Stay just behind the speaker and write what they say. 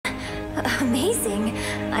Amazing.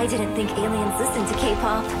 I didn't think aliens listened to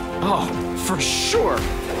K-pop. Oh, for sure.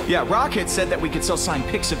 Yeah, Rocket said that we could sell signed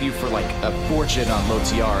pics of you for like a fortune on Low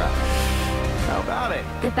Tiara. How about it?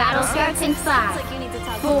 The battle starts in 5,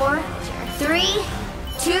 4, 3,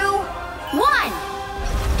 2, 1.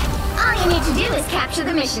 All you need to do is capture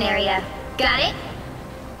the mission area. Got it?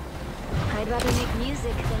 I'd rather make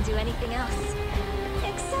music than do anything else.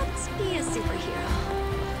 Except be a superhero.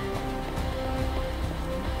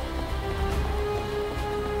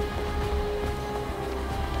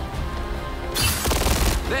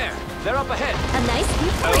 There! They're up ahead! A nice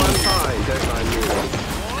deep Oh, I'm fine, don't mind me.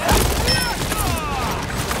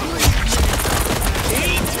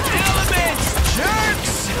 Eat elements,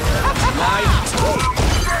 jerks!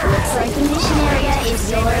 Looks like the mission area is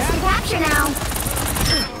yours to capture now.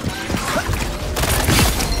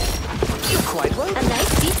 You quite well. A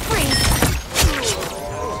nice deep freeze.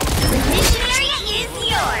 The mission area is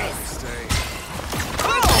yours.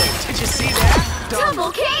 Oh! Did you see that?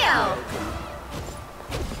 Double KO.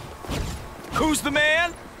 Who's the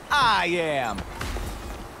man? I am.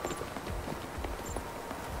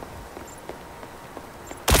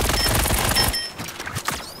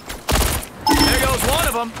 There goes one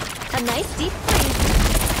of them. A nice deep freeze.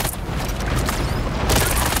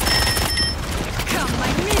 Come,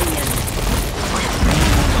 my minions!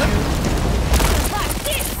 Like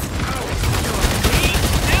this! Eat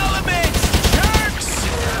elements, jerks!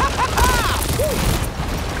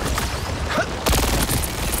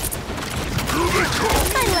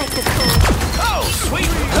 I like the cool. Oh,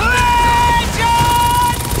 sweet!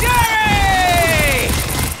 Legendary!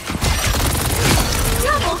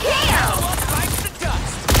 Double KO. Bites the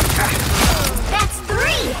dust. That's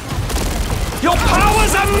 3. Your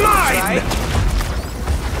powers are mine! Right?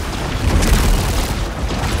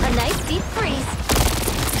 A nice deep freeze.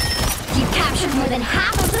 You've captured more than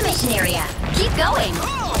half of the mission area. Keep going.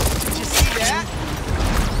 Oh! Did you see that?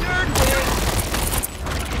 Nerd win!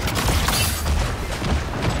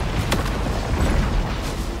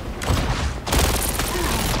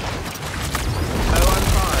 Oh, I'm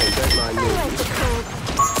fine, don't mind I me. like the cool.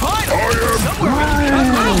 Finally! Somewhere we can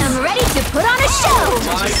I am ready to put on a show.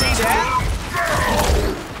 Did you see that?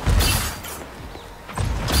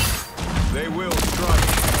 They will strike,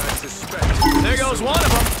 I suspect. There goes one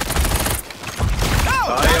of them.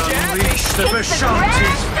 Oh, I unleash the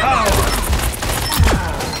Vishanti's power!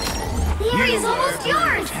 The area's almost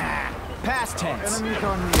yours. Past tense.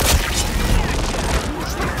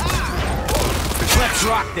 Let's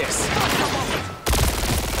rock this.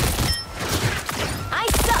 I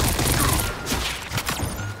suck.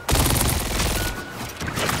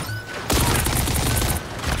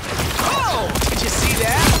 Oh! Did you see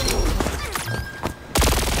that?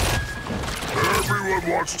 Everyone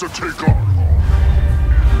wants to take on.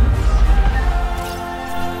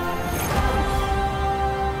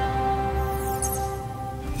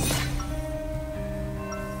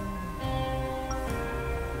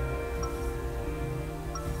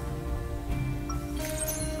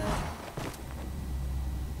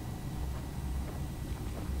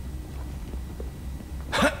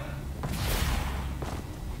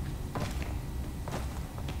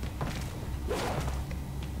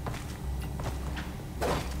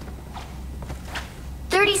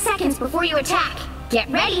 Before you attack. Get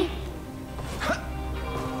ready.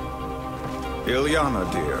 Ilyana,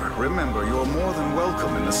 dear, remember you're more than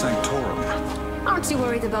welcome in the Sanctorum. Aren't you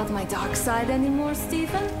worried about my dark side anymore,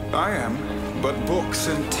 Stephen? I am, but books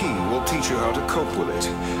and tea will teach you how to cope with it.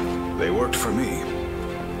 They worked for me.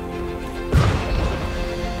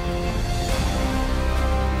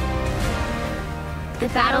 The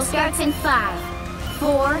battle starts in 5,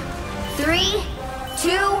 4, 3, 2,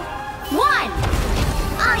 1.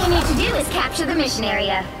 All you need to do is capture the mission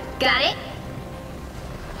area. Got it?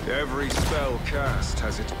 Every spell cast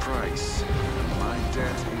has its price, and my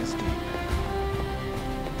debt is deep.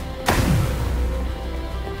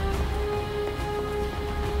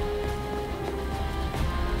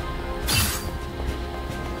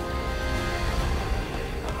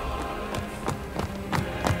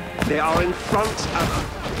 They are in front of...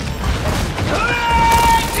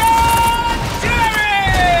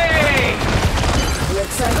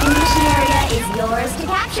 Looks like the mission area is yours to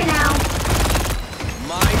capture now.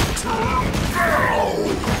 My team.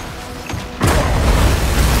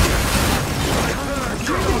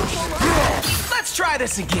 Let's try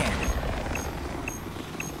this again.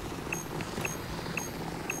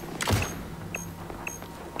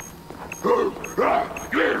 Oh,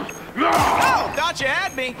 thought you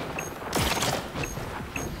had me.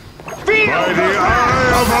 By the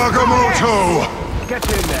eye of Agamotto! Get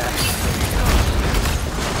in there.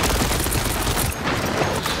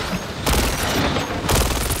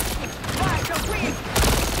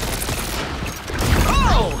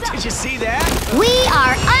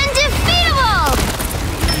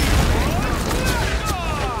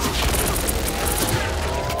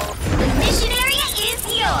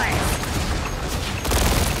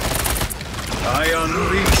 I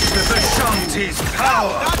unleash the Vishanti's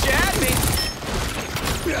power! Dodge at me!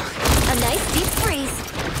 A nice deep freeze.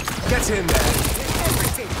 Get in there.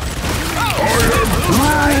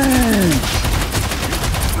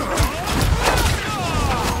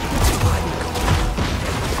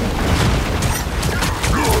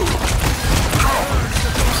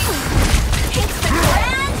 Hits the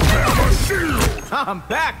ground. I'm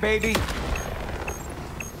back, baby.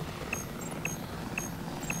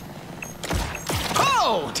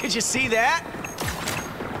 Oh, did you see that?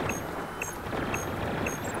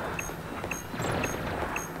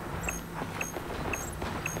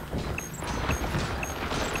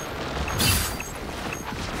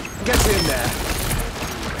 Get in there.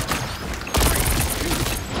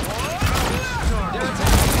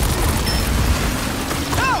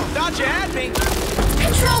 Oh, thought you had me.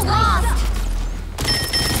 Control lost!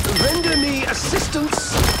 Render me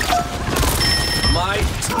assistance!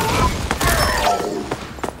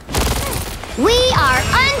 We are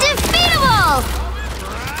undefeatable!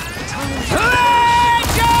 Legendary!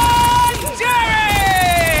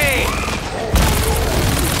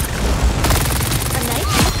 A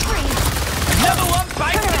nice deep freeze. Level up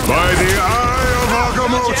by By the eye of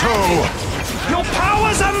Agamotto! Your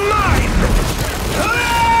powers are mine!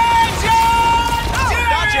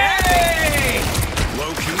 Legendary!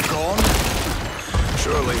 Loki gone?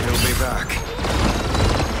 Surely he'll be back.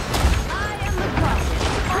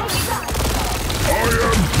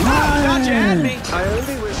 Thought you had me. I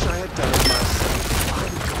only wish I had done it myself.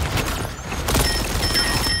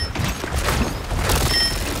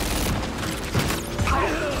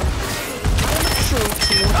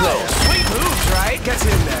 Oh, sweet moves, right? Get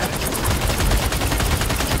in there.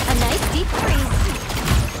 A nice deep freeze.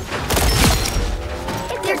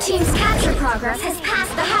 Their team's capture progress has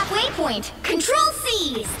passed the halfway point. Control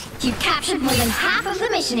seized! You've captured more than half of the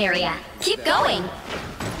mission area. Keep going.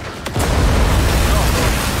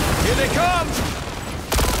 Here they come.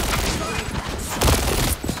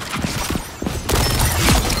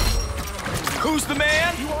 Who's the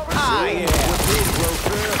man? I am.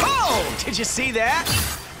 Oh, did you see that?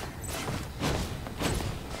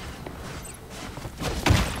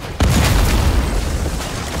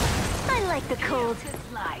 I like the cold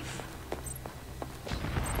life.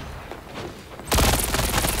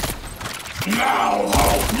 Now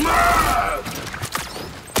hold mad!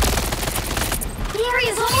 The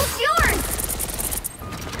area's almost yours!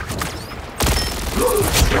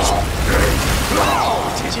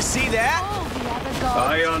 Oh, did you see that?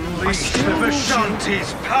 I unleash the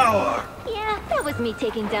Vishanti's power! Yeah, that was me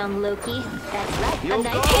taking down Loki. That's right. A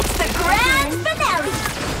nice hits the grand finale.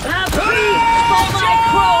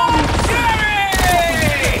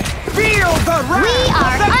 Feel the wrath We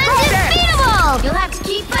are of the goddess! undefeatable! You'll have to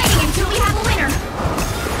keep fighting until we have a winner.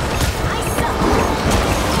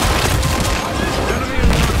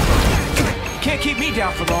 Can't keep me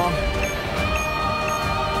down for long.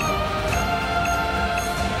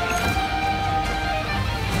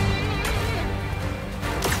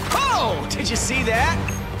 Oh, did you see that?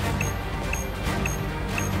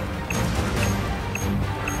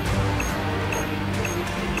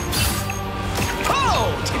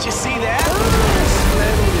 Oh, did you see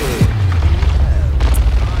that?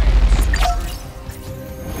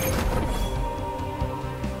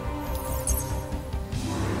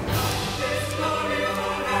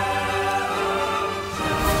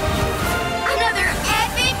 Another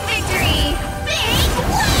epic victory! Big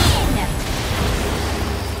win!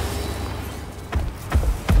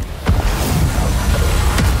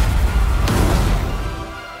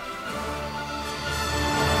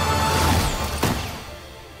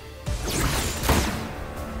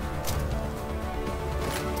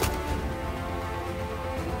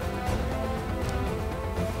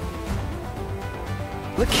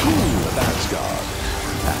 The king of Asgard,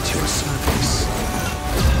 at your service.